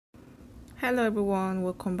Hello everyone,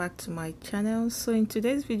 welcome back to my channel. So in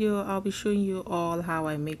today's video I'll be showing you all how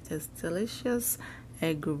I make this delicious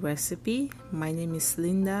egg recipe. My name is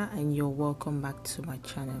Linda and you're welcome back to my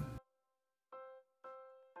channel.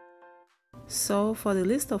 So for the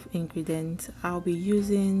list of ingredients, I'll be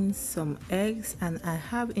using some eggs, and I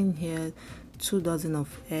have in here 2 dozen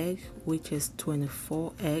of eggs, which is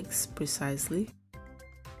 24 eggs precisely.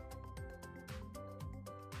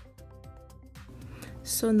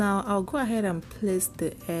 So now I'll go ahead and place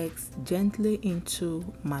the eggs gently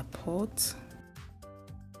into my pot.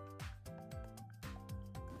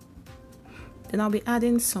 Then I'll be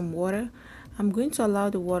adding some water. I'm going to allow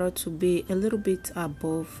the water to be a little bit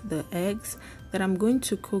above the eggs. Then I'm going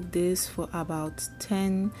to cook this for about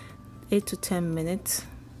 8 to 10 minutes.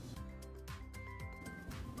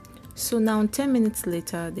 So now 10 minutes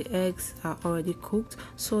later, the eggs are already cooked.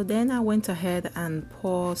 So then I went ahead and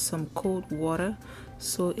poured some cold water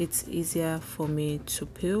so it's easier for me to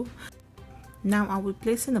peel. Now I will be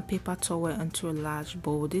placing a paper towel into a large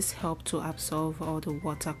bowl. This helps to absorb all the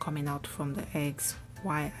water coming out from the eggs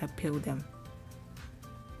while I peel them.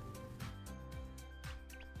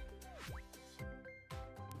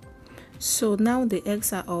 So now the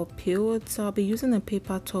eggs are all peeled, so I'll be using a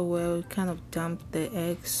paper towel, kind of damp the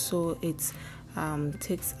eggs so it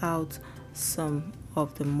takes out some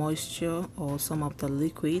of the moisture or some of the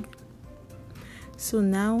liquid. So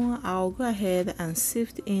now I'll go ahead and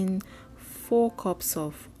sift in 4 cups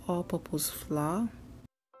of all-purpose flour.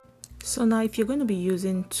 So now if you're going to be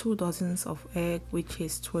using 2 dozens of egg, which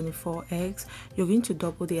is 24 eggs, you're going to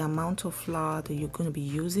double the amount of flour that you're going to be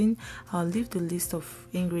using. I'll leave the list of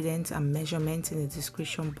ingredients and measurements in the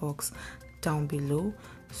description box down below.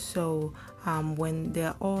 So when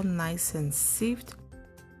they're all nice and sieved,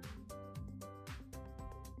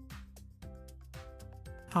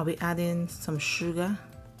 I'll be adding some sugar.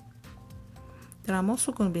 Then I'm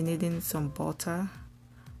also going to be needing some butter,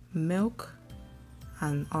 milk,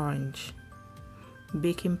 and orange,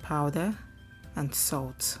 baking powder, and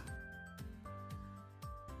salt.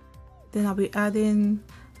 Then I'll be adding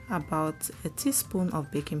about a teaspoon of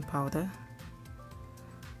baking powder.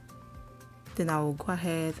 Then I will go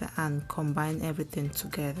ahead and combine everything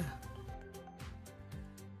together.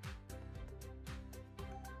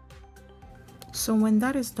 So when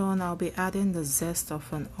that is done, I'll be adding the zest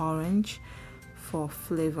of an orange for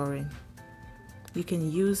flavoring. You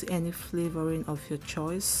can use any flavoring of your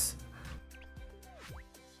choice.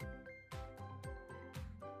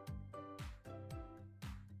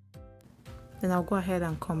 Then I'll go ahead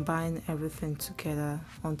and combine everything together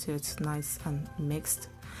until it's nice and mixed.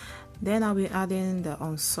 Then I'll be adding the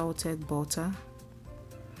unsalted butter.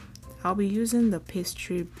 I'll be using the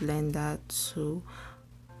pastry blender to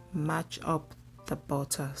match up the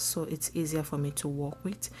butter so it's easier for me to work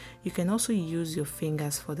with. You can also use your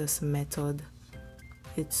fingers for this method.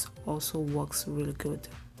 It also works really good.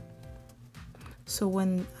 So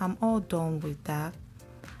when I'm all done with that,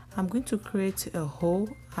 I'm going to create a hole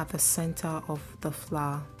at the center of the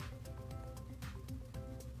flour.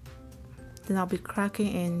 Then I'll be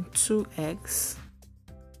cracking in 2 eggs.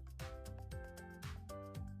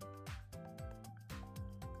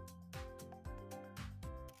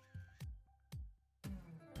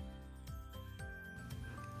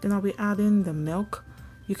 Then I'll be adding the milk.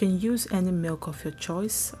 You can use any milk of your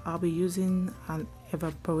choice. I'll be using an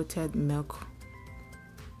evaporated milk.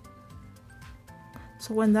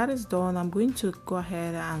 So when that is done, I'm going to go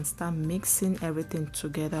ahead and start mixing everything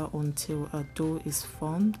together until a dough is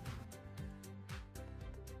formed.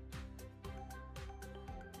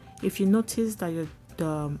 If you notice that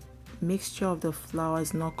the mixture of the flour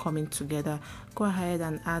is not coming together, go ahead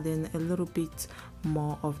and add in a little bit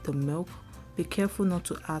more of the milk. Be careful not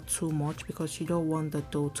to add too much because you don't want the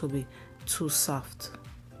dough to be too soft.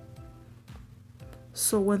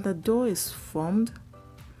 So when the dough is formed,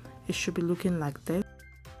 it should be looking like this.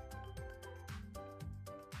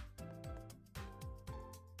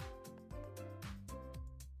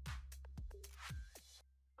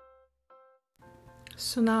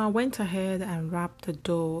 So now I went ahead and wrapped the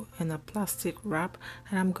dough in a plastic wrap,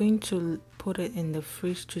 and I'm going to put it in the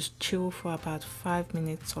fridge to chill for about 5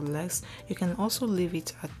 minutes or less. You can also leave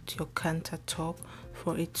it at your countertop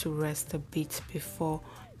for it to rest a bit before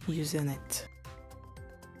using it.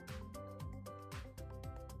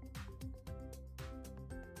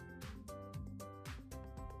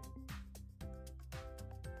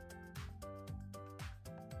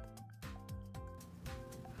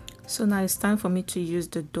 So now it's time for me to use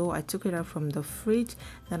the dough. I took it out from the fridge.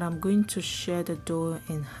 Then I'm going to share the dough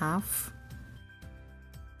in half.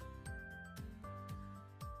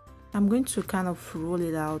 I'm going to kind of roll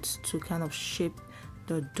it out to kind of shape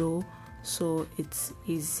the dough so it's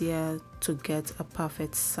easier to get a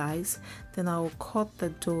perfect size. Then I will cut the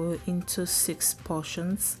dough into 6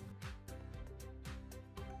 portions.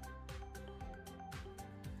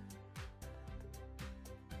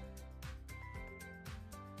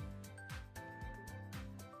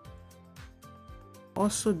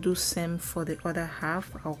 Also do same for the other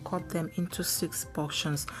half. I'll cut them into 6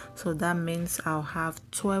 portions, so that means I'll have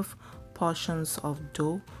 12 portions of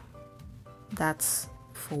dough. That's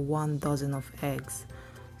for 1 dozen of eggs.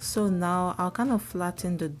 So now I'll kind of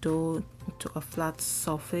flatten the dough to a flat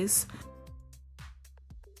surface.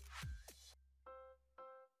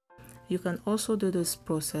 You can also do this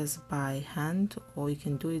process by hand, or you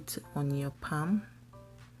can do it on your palm.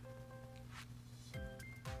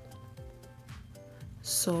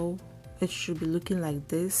 So it should be looking like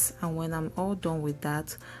this, and when I'm all done with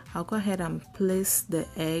that, I'll go ahead and place the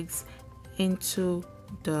eggs into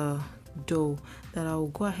the dough. That I will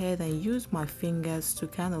go ahead and use my fingers to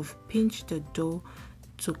kind of pinch the dough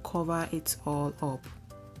to cover it all up.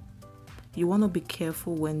 You want to be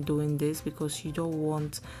careful when doing this because you don't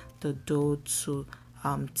want the dough to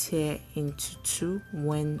tear into 2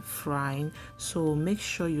 when frying. So make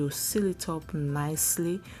sure you seal it up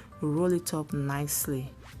nicely, roll it up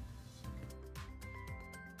nicely.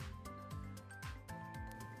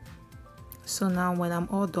 So now when I'm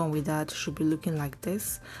all done with that, it should be looking like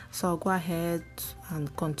this. So I'll go ahead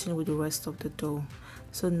and continue with the rest of the dough.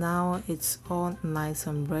 So now it's all nice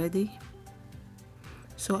and ready.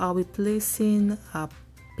 So I'll be placing a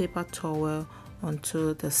paper towel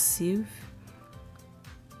onto the sieve.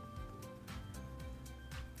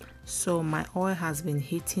 So my oil has been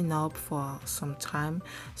heating up for some time,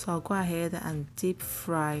 so I'll go ahead and deep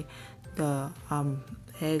fry the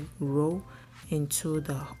egg roll into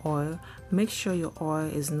the oil. Make sure your oil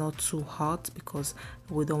is not too hot because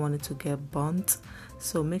we don't want it to get burnt,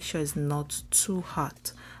 so make sure it's not too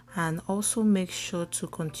hot. And also make sure to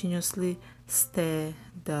continuously stir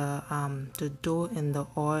the dough in the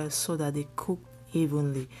oil so that they cook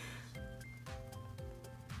evenly.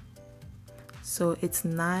 So it's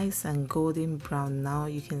nice and golden brown now.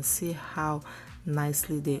 You can see how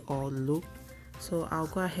nicely they all look. So I'll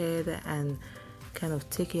go ahead and kind of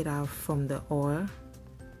take it out from the oil.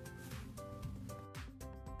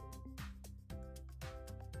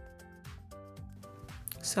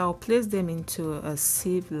 So I'll place them into a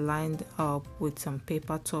sieve lined up with some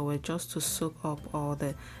paper towel just to soak up all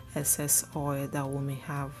the excess oil that we may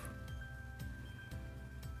have.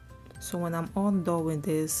 So when I'm all done with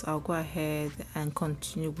this, I'll go ahead and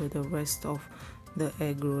continue with the rest of the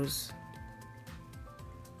egg rolls.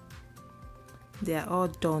 They are all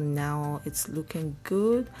done now. It's looking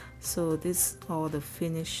good. So this is all the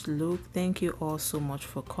finished look. Thank you all so much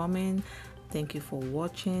for coming. Thank you for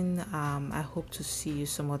watching. I hope to see you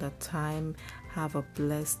some other time. Have a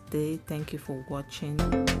blessed day. Thank you for watching.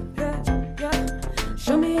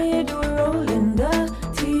 Show me